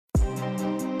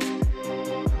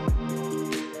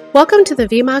Welcome to the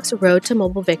vMOX Road to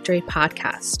Mobile Victory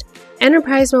podcast.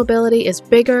 Enterprise mobility is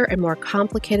bigger and more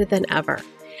complicated than ever.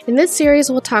 In this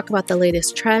series, we'll talk about the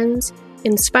latest trends,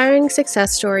 inspiring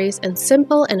success stories, and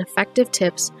simple and effective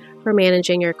tips for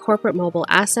managing your corporate mobile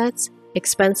assets,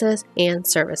 expenses, and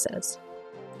services.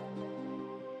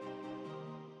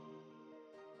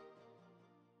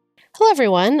 Hello,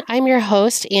 everyone. I'm your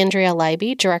host, Andrea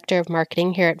Leiby, Director of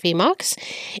Marketing here at vMOX.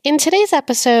 In today's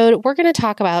episode, we're going to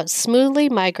talk about smoothly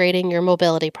migrating your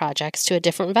mobility projects to a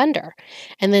different vendor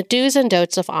and the do's and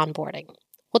don'ts of onboarding.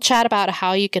 We'll chat about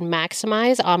how you can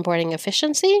maximize onboarding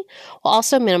efficiency while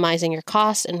also minimizing your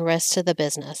costs and risks to the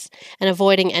business and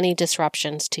avoiding any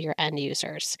disruptions to your end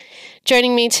users.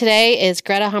 Joining me today is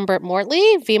Grete Humbert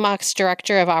Mortley, vMOX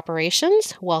Director of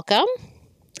Operations. Welcome.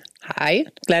 Hi,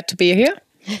 glad to be here.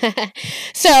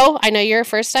 So, I know you're a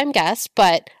first-time guest,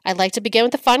 but I'd like to begin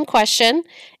with a fun question,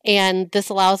 and this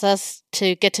allows us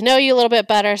to get to know you a little bit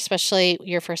better, especially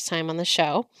your first time on the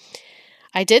show.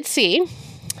 I did see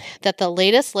that the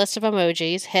latest list of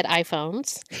emojis hit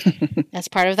iPhones as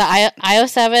part of the iOS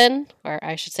 7, or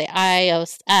I should say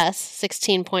iOS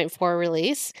 16.4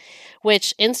 release,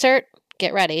 which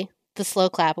get ready, the slow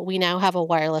clap, we now have a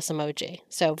wireless emoji.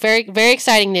 So very, very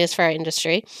exciting news for our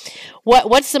industry.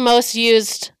 What's the most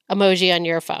used emoji on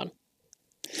your phone?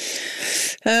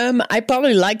 I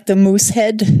probably like the moose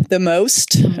head the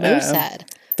most. Moose head.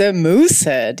 The moose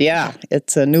head, yeah.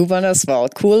 It's a new one as well.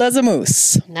 Cool as a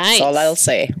moose. Nice. That's all I'll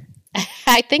say.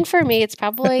 I think for me, it's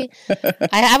probably,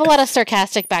 I have a lot of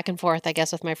sarcastic back and forth, I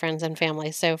guess, with my friends and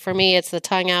family. So for me, it's the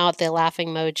tongue out, the laughing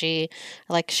emoji.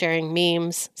 I like sharing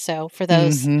memes. So for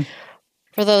those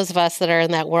of us that are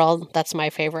in that world, that's my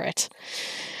favorite.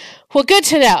 Well, good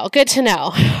to know. Good to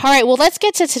know. All right. Well, let's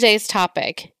get to today's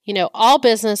topic. You know, all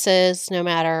businesses, no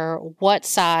matter what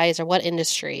size or what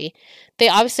industry, they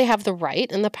obviously have the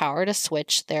right and the power to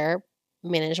switch their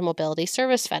managed mobility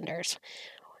service vendors.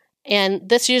 And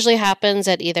this usually happens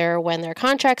at either when their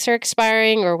contracts are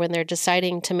expiring or when they're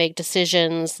deciding to make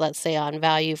decisions, let's say on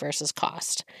value versus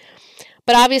cost.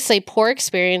 But obviously, poor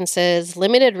experiences,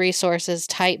 limited resources,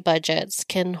 tight budgets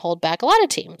can hold back a lot of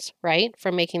teams, right,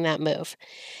 from making that move.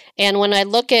 And when I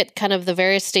look at kind of the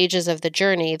various stages of the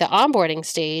journey, the onboarding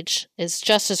stage is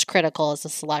just as critical as the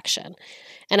selection.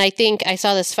 And I think I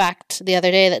saw this fact the other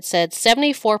day that said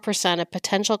 74% of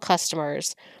potential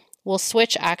customers will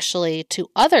switch actually to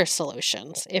other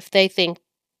solutions if they think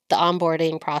the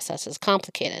onboarding process is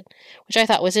complicated, which I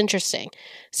thought was interesting.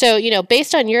 So, you know,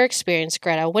 based on your experience,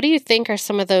 Grete, what do you think are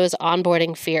some of those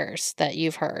onboarding fears that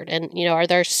you've heard? And, you know, are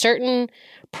there certain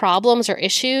problems or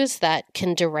issues that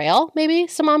can derail maybe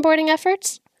some onboarding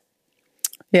efforts?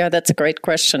 Yeah, that's a great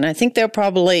question. I think there are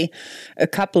probably a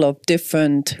couple of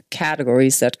different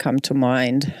categories that come to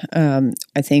mind.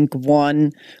 I think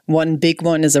one big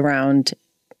one is around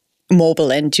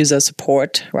mobile end user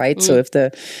support, right? So if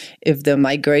the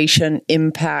migration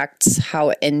impacts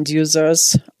how end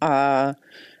users are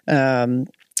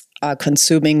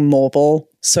consuming mobile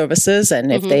services, and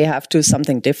if they have to do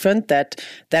something different, that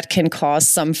can cause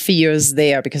some fears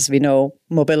there, because we know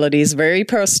mobility is very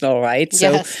personal, right?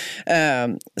 Yes.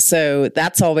 So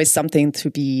that's always something to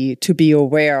be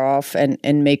aware of,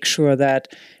 and make sure that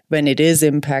when it is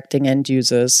impacting end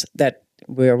users, that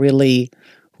we're really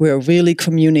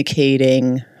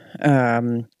communicating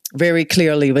very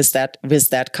clearly with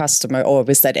that customer or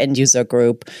with that end user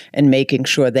group, and making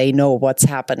sure they know what's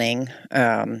happening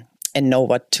and know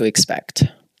what to expect.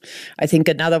 I think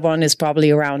another one is probably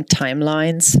around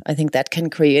timelines. I think that can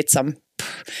create some,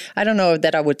 I don't know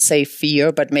that I would say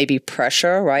fear, but maybe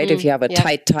pressure, right? If you have a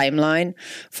tight timeline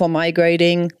for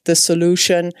migrating the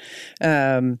solution,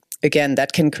 again,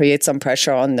 that can create some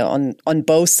pressure on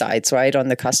both sides, right? On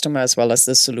the customer as well as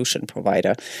the solution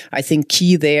provider. I think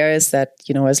key there is that,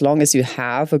 you know, as long as you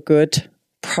have a good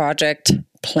project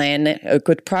plan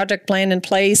in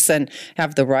place and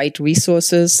have the right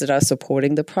resources that are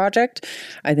supporting the project,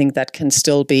 I think that can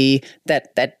still be,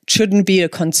 that shouldn't be a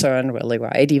concern really,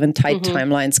 right? Even tight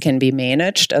timelines can be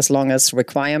managed as long as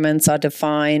requirements are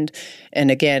defined. And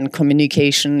again,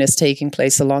 communication is taking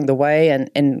place along the way,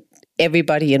 and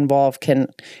everybody involved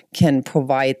can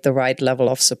provide the right level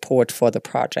of support for the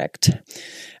project.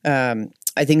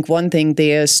 I think one thing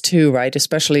there is too, right,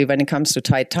 especially when it comes to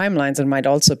tight timelines, it might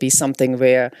also be something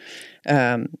where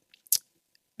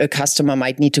a customer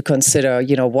might need to consider,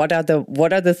 you know, what are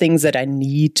the things that I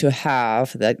need to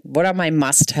have, what are my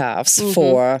must-haves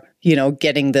for, you know,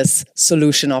 getting this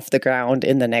solution off the ground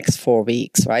in the next 4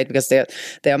 weeks, right? Because there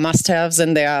are must-haves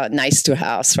and there are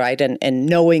nice-to-haves, right? And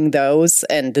knowing those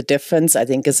and the difference, I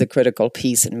think, is a critical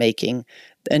piece in making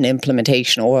an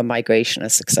implementation or a migration a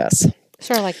success.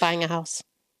 Sort of like buying a house.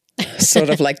 Sort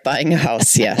of like buying a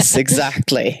house. Yes,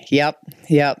 exactly. Yep.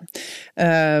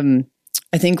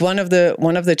 I think one of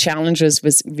the challenges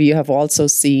we have also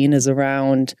seen is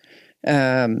around,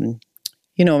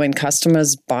 when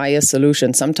customers buy a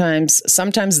solution, sometimes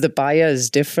the buyer is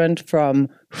different from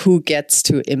who gets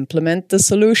to implement the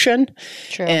solution.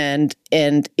 True. And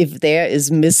if there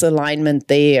is misalignment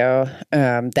there,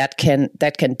 that can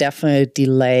definitely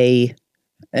delay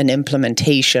an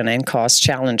implementation and cause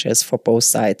challenges for both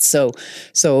sides. So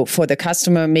for the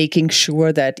customer, making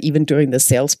sure that even during the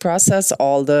sales process,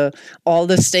 all the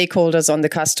stakeholders on the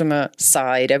customer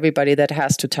side, everybody that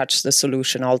has to touch the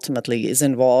solution ultimately is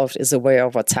involved, is aware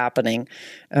of what's happening,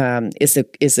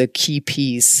 is a key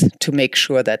piece to make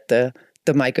sure that the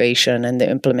migration and the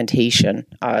implementation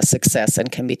are a success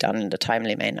and can be done in a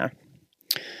timely manner.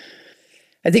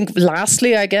 I think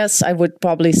lastly, I guess I would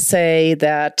probably say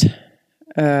that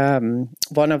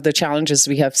one of the challenges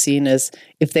we have seen is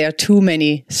if there are too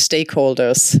many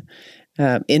stakeholders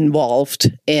involved,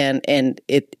 and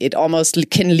it almost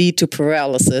can lead to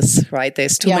paralysis, right?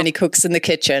 There's too many cooks in the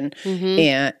kitchen,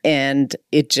 and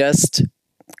it just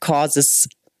causes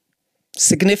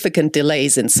significant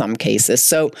delays in some cases.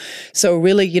 So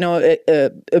really, a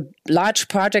large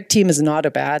project team is not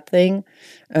a bad thing.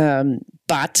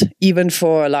 But even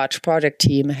for a large project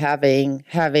team, having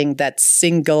that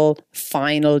single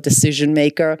final decision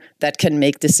maker that can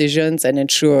make decisions and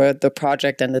ensure the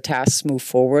project and the tasks move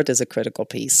forward is a critical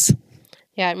piece.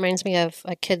 Yeah, it reminds me of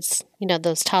kids,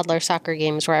 those toddler soccer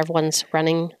games where everyone's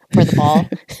running for the ball.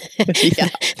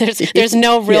 There's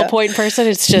no real point person.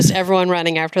 It's just everyone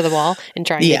running after the ball and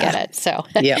trying to get it. So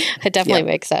it definitely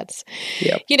makes sense.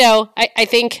 Yep. I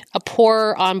think a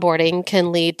poor onboarding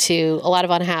can lead to a lot of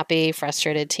unhappy,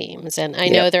 frustrated teams. And I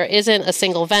know there isn't a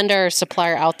single vendor or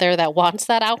supplier out there that wants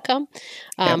that outcome.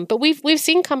 But we've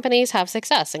seen companies have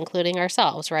success, including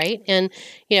ourselves, right? And,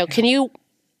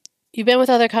 you've been with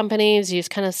other companies, you've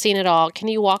kind of seen it all. Can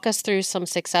you walk us through some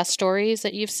success stories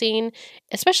that you've seen,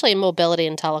 especially in mobility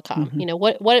and telecom?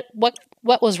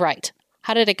 What was right?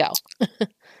 How did it go?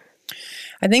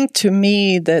 I think to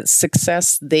me, the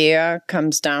success there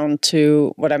comes down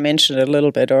to what I mentioned a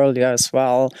little bit earlier as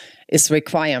well, is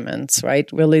requirements, right?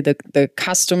 Really the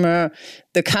customer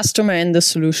and the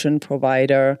solution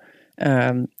provider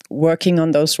working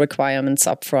on those requirements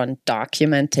upfront,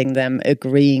 documenting them,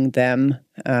 agreeing them,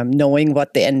 knowing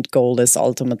what the end goal is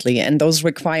ultimately, and those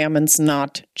requirements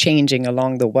not changing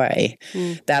along the way.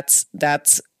 That's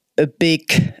a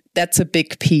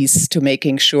big piece to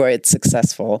making sure it's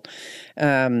successful.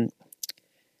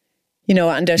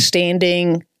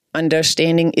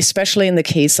 Understanding, especially in the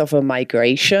case of a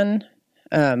migration,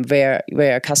 where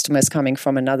a customer is coming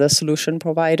from another solution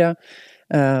provider,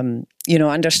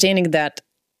 understanding that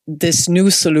this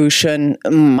new solution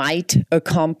might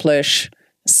accomplish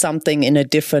something in a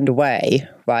different way,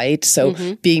 right? So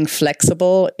being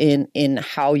flexible in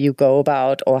how you go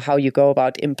about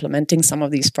implementing some of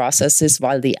these processes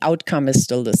while the outcome is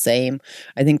still the same.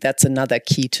 I think that's another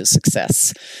key to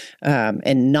success.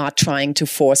 And not trying to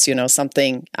force,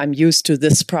 something, I'm used to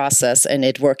this process and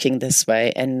it working this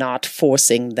way, and not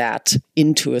forcing that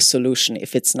into a solution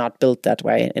if it's not built that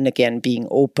way. And again, being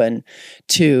open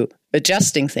to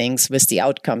adjusting things with the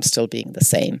outcome still being the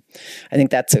same. I think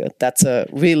that's a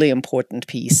really important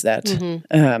piece that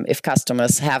if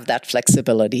customers have that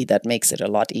flexibility, that makes it a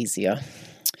lot easier.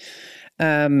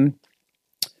 I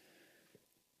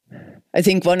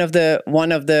think one of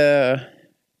the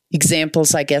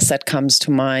examples, I guess, that comes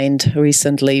to mind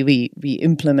recently, we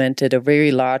implemented a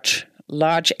very large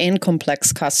and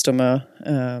complex customer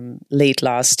late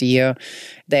last year.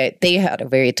 They had a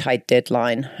very tight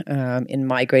deadline in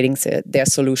migrating their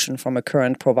solution from a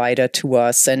current provider to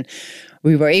us, and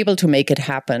we were able to make it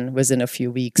happen within a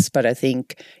few weeks. But I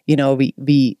think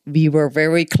we were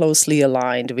very closely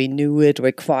aligned. We knew it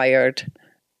required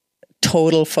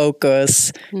total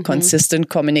focus, consistent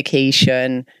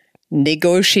communication,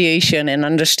 negotiation, and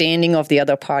understanding of the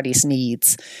other party's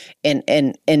needs, and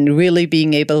really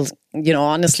being able,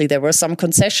 honestly, there were some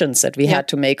concessions that we had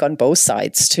to make on both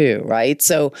sides too, right?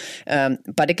 So,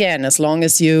 but again, as long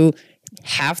as you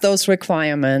have those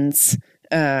requirements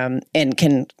and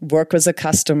can work with a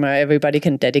customer, everybody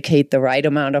can dedicate the right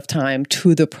amount of time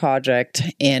to the project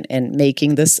and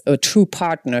making this a true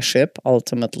partnership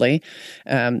ultimately,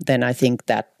 then I think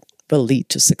that will lead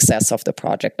to success of the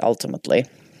project ultimately.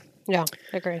 Yeah,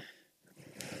 I agree.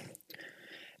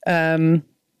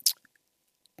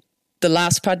 The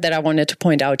last part that I wanted to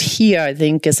point out here, I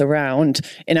think, is around,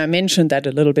 and I mentioned that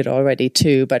a little bit already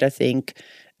too, but I think,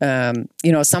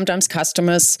 sometimes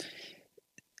customers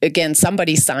again,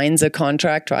 somebody signs a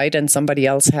contract, right? And somebody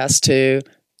else has to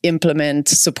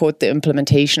support the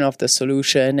implementation of the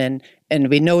solution. And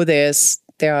we know there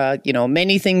are,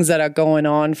 many things that are going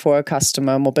on for a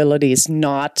customer. Mobility is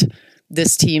not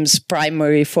this team's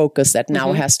primary focus that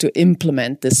now has to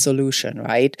implement this solution,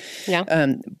 right?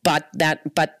 Yeah. But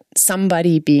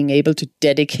somebody being able to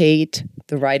dedicate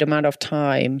the right amount of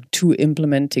time to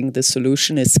implementing the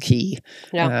solution is key.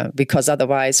 Yeah. Because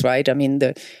otherwise, right? I mean,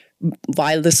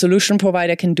 while the solution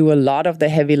provider can do a lot of the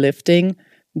heavy lifting,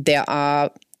 there are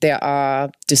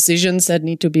decisions that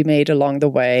need to be made along the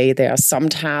way. There are some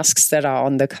tasks that are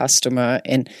on the customer,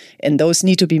 and those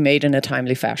need to be made in a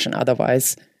timely fashion.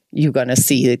 Otherwise, you're going to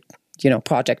see,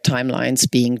 project timelines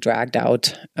being dragged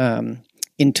out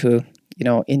into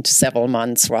several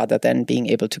months rather than being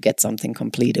able to get something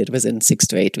completed within 6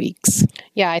 to 8 weeks.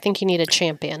 Yeah, I think you need a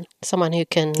champion, someone who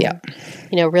can,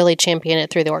 really champion it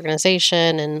through the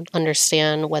organization and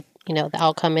understand what, the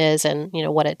outcome is and,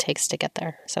 what it takes to get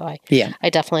there. So I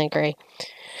definitely agree.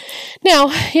 Now,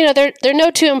 there no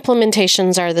two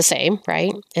implementations are the same,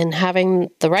 right? And having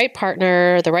the right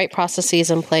partner, the right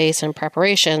processes in place and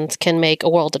preparations can make a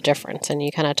world of difference. And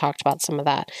you kind of talked about some of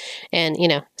that. And,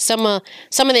 some of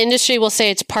the industry will say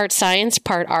it's part science,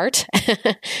 part art.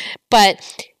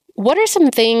 But what are some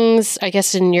things, I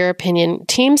guess, in your opinion,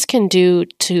 teams can do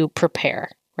to prepare,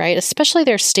 right? Especially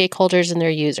their stakeholders and their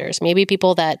users, maybe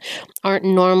people that aren't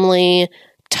normally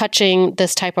touching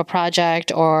this type of project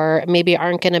or maybe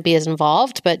aren't going to be as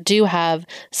involved, but do have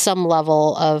some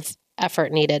level of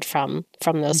effort needed from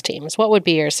those teams. What would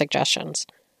be your suggestions?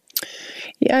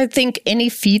 Yeah, I think any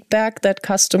feedback that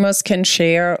customers can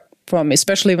share from,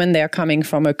 especially when they're coming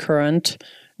from a current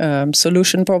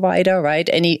solution provider, right?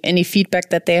 Any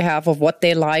feedback that they have of what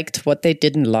they liked, what they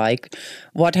didn't like,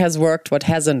 what has worked, what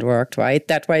hasn't worked, right?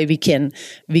 That way we can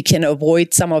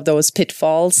avoid some of those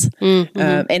pitfalls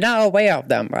and are aware of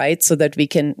them, right? So that we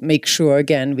can make sure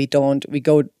again we don't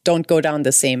go down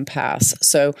the same path.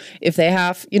 So if they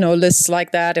have lists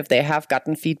like that, if they have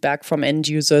gotten feedback from end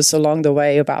users along the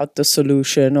way about the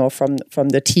solution or from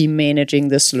the team managing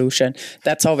the solution,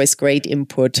 that's always great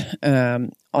input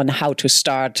on how to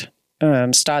start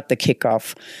the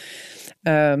kickoff.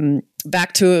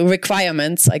 Back to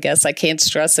requirements, I guess I can't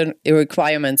stress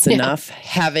requirements enough.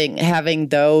 Having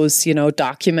those,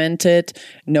 documented,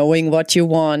 knowing what you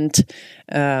want,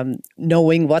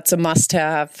 knowing what's a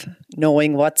must-have,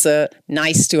 knowing what's a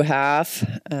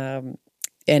nice-to-have,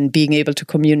 and being able to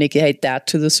communicate that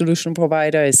to the solution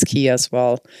provider is key as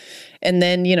well. And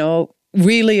then,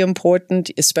 really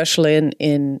important, especially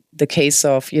in the case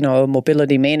of, a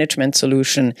mobility management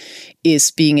solution,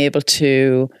 is being able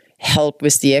to help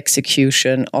with the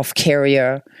execution of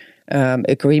carrier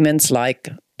agreements like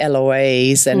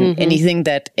LOAs and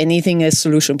anything a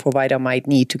solution provider might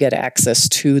need to get access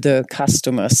to the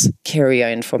customer's carrier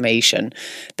information.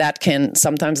 That can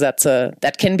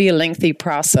be a lengthy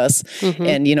process,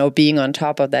 and being on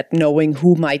top of that, knowing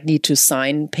who might need to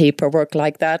sign paperwork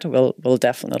like that will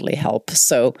definitely help.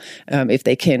 So if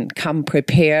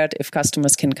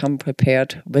customers can come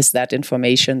prepared with that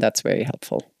information, that's very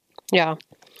helpful. Yeah.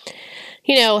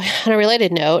 On a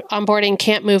related note, onboarding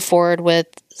can't move forward with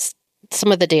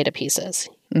some of the data pieces,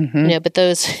 but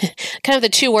those kind of the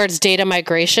two words data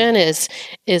migration is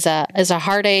a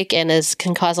heartache and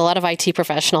can cause a lot of IT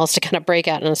professionals to kind of break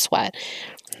out in a sweat.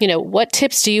 What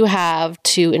tips do you have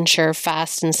to ensure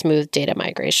fast and smooth data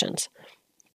migrations?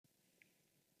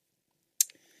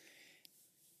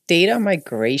 Data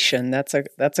migration, that's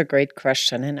a great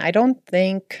question. And I don't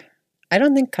think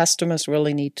customers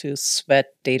really need to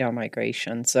sweat data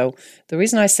migration. So the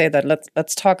reason I say that,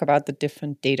 let's talk about the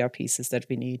different data pieces that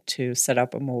we need to set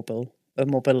up a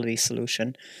mobility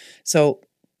solution. So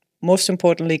most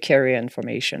importantly, carrier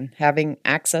information. Having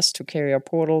access to carrier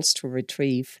portals to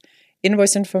retrieve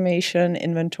invoice information,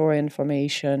 inventory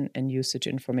information, and usage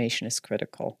information is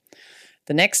critical.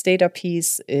 The next data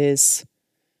piece is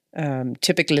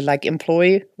typically like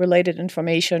employee-related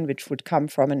information, which would come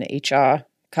from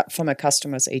from a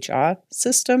customer's HR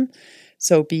system.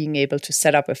 So being able to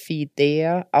set up a feed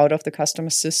there out of the customer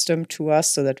system to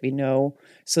us so that we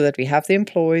have the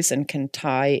employees and can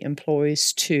tie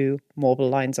employees to mobile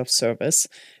lines of service.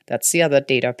 That's the other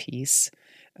data piece.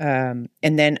 And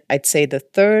then I'd say the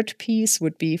third piece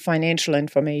would be financial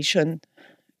information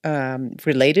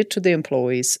related to the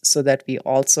employees so that we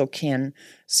also can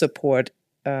support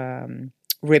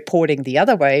reporting the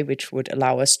other way, which would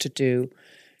allow us to do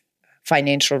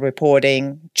financial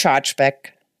reporting,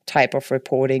 chargeback type of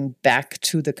reporting back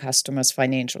to the customer's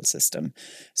financial system.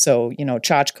 So,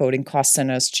 charge coding, cost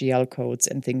centers, GL codes,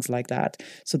 and things like that.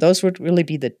 So those would really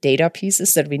be the data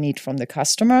pieces that we need from the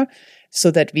customer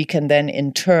so that we can then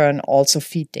in turn also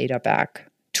feed data back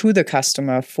to the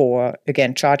customer for,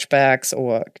 again, chargebacks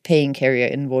or paying carrier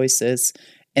invoices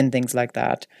and things like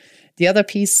that. The other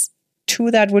piece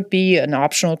to that would be an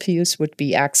optional piece would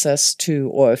be access to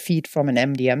or a feed from an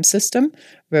MDM system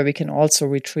where we can also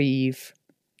retrieve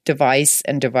device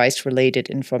and device related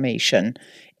information.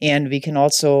 And we can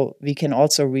also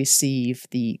receive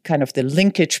the kind of the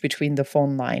linkage between the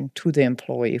phone line to the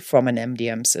employee from an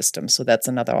MDM system. So that's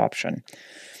another option.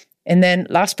 And then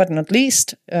last but not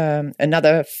least,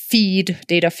 another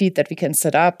data feed that we can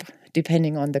set up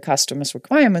depending on the customer's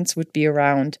requirements would be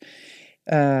around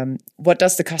what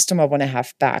does the customer want to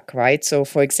have back, right? So,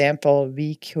 for example,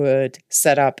 we could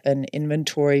set up an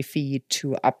inventory feed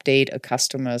to update a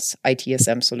customer's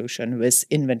ITSM solution with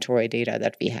inventory data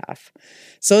that we have.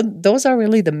 So those are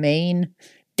really the main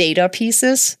data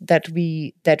pieces that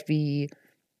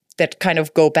kind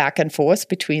of go back and forth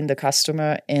between the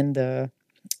customer and the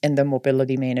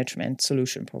mobility management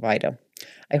solution provider.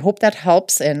 I hope that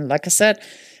helps. And like I said,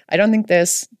 I don't think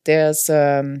there's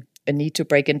a need to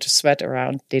break into sweat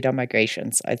around data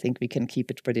migrations. I think we can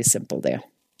keep it pretty simple there.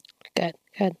 Good.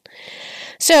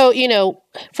 So,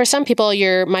 for some people,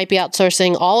 you might be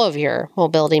outsourcing all of your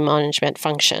mobility management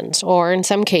functions, or in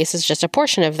some cases, just a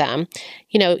portion of them.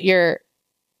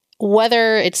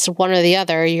 Whether it's one or the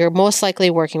other, you're most likely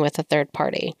working with a third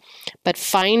party. But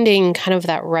finding kind of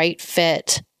that right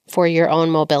fit for your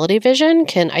own mobility vision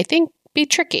can, I think, be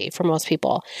tricky for most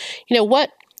people.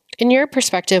 In your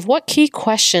perspective, what key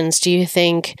questions do you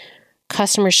think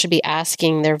customers should be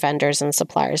asking their vendors and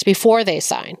suppliers before they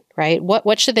sign, right?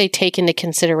 What should they take into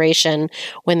consideration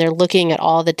when they're looking at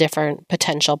all the different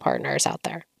potential partners out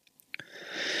there?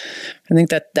 I think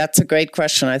that's a great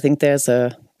question. I think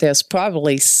there's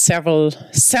probably several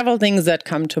things that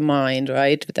come to mind,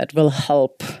 right, that will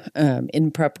help in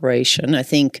preparation. I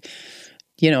think,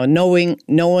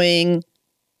 knowing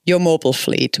your mobile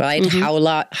fleet, right?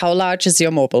 Mm-hmm. How large is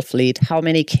your mobile fleet? How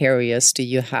many carriers do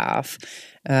you have?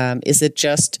 Is it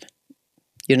just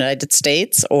United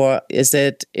States, or is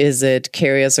it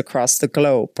carriers across the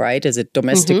globe, right? Is it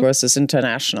domestic versus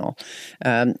international?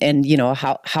 And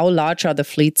how large are the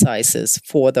fleet sizes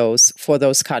for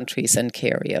those countries and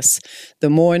carriers? The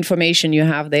more information you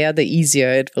have there, the easier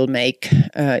it will make.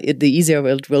 The easier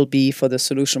it will be for the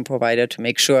solution provider to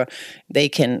make sure they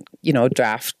can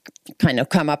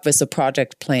come up with a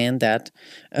project plan that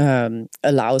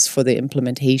allows for the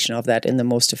implementation of that in the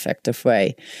most effective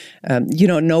way.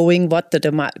 Knowing what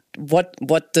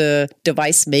the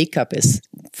device makeup is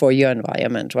for your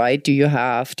environment, right? Do you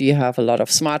have a lot of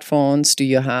smartphones? Do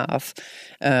you have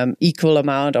equal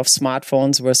amount of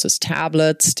smartphones versus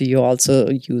tablets? Do you also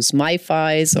use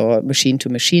MiFis or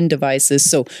machine-to-machine devices?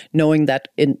 So knowing that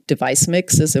in device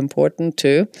mix is important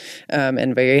too,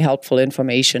 and very helpful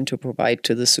information to provide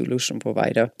to the solution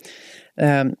provider.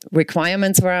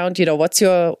 Requirements around,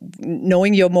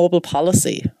 knowing your mobile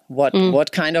policy.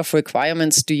 What kind of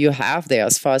requirements do you have there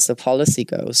as far as the policy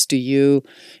goes? Do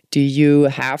you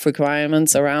have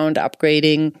requirements around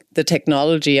upgrading the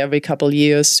technology every couple of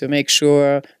years to make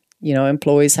sure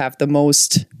employees have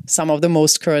some of the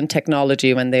most current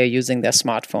technology when they're using their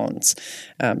smartphones?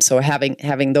 So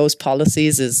having those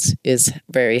policies is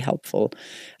very helpful.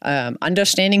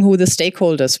 Understanding who the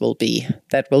stakeholders will be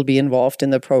that will be involved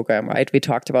in the program, right? We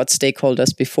talked about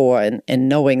stakeholders before, and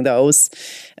knowing those,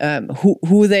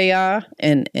 who they are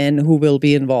and who will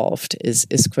be involved is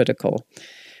critical.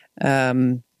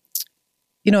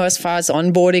 As far as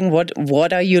onboarding,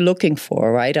 what are you looking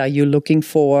for, right? Are you looking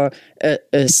for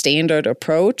a standard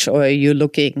approach, or are you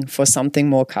looking for something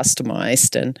more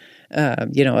customized? And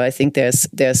I think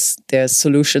there's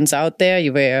solutions out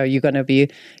there where you're going to be,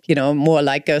 more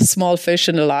like a small fish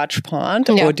in a large pond,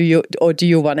 yeah. or do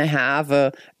you want to have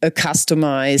a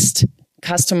customized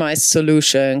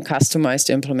solution, customized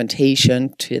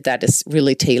implementation that is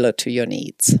really tailored to your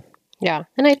needs? Yeah.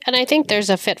 And I think there's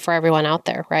a fit for everyone out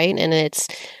there, right? And it's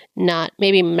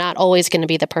maybe not always going to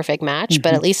be the perfect match,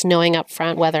 but at least knowing up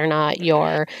front whether or not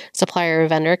your supplier or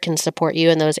vendor can support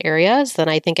you in those areas, then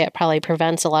I think it probably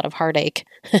prevents a lot of heartache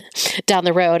down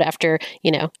the road after,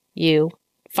 you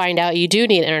find out you do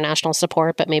need international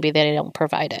support, but maybe they don't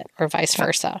provide it, or vice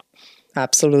versa.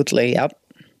 Absolutely. Yep.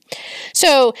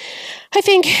 So I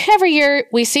think every year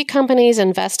we see companies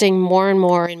investing more and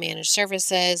more in managed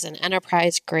services and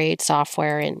enterprise grade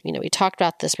software. And, we talked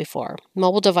about this before.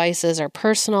 Mobile devices are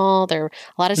personal. They're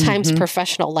a lot of times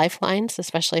professional lifelines,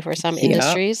 especially for some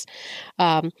industries.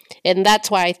 And that's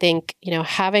why I think,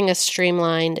 having a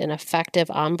streamlined and effective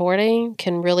onboarding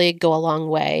can really go a long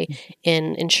way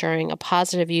in ensuring a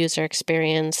positive user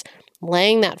experience,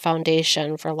 laying that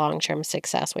foundation for long-term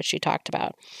success, which you talked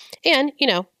about. And,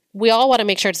 we all want to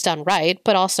make sure it's done right,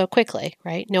 but also quickly,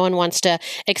 right? No one wants to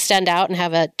extend out and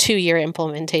have a 2-year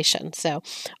implementation. So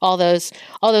all those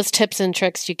tips and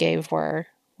tricks you gave were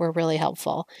really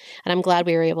helpful. And I'm glad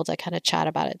we were able to kind of chat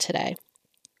about it today.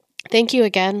 Thank you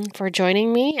again for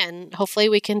joining me, and hopefully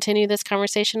we continue this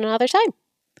conversation another time.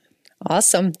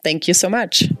 Awesome. Thank you so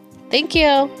much. Thank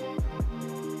you.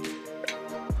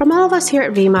 From all of us here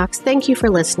at vMOX, thank you for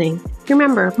listening.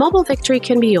 Remember, mobile victory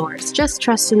can be yours. Just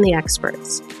trust in the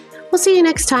experts. We'll see you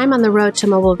next time on the road to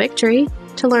mobile victory.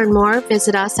 To learn more,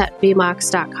 visit us at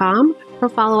vmox.com or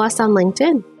follow us on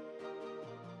LinkedIn.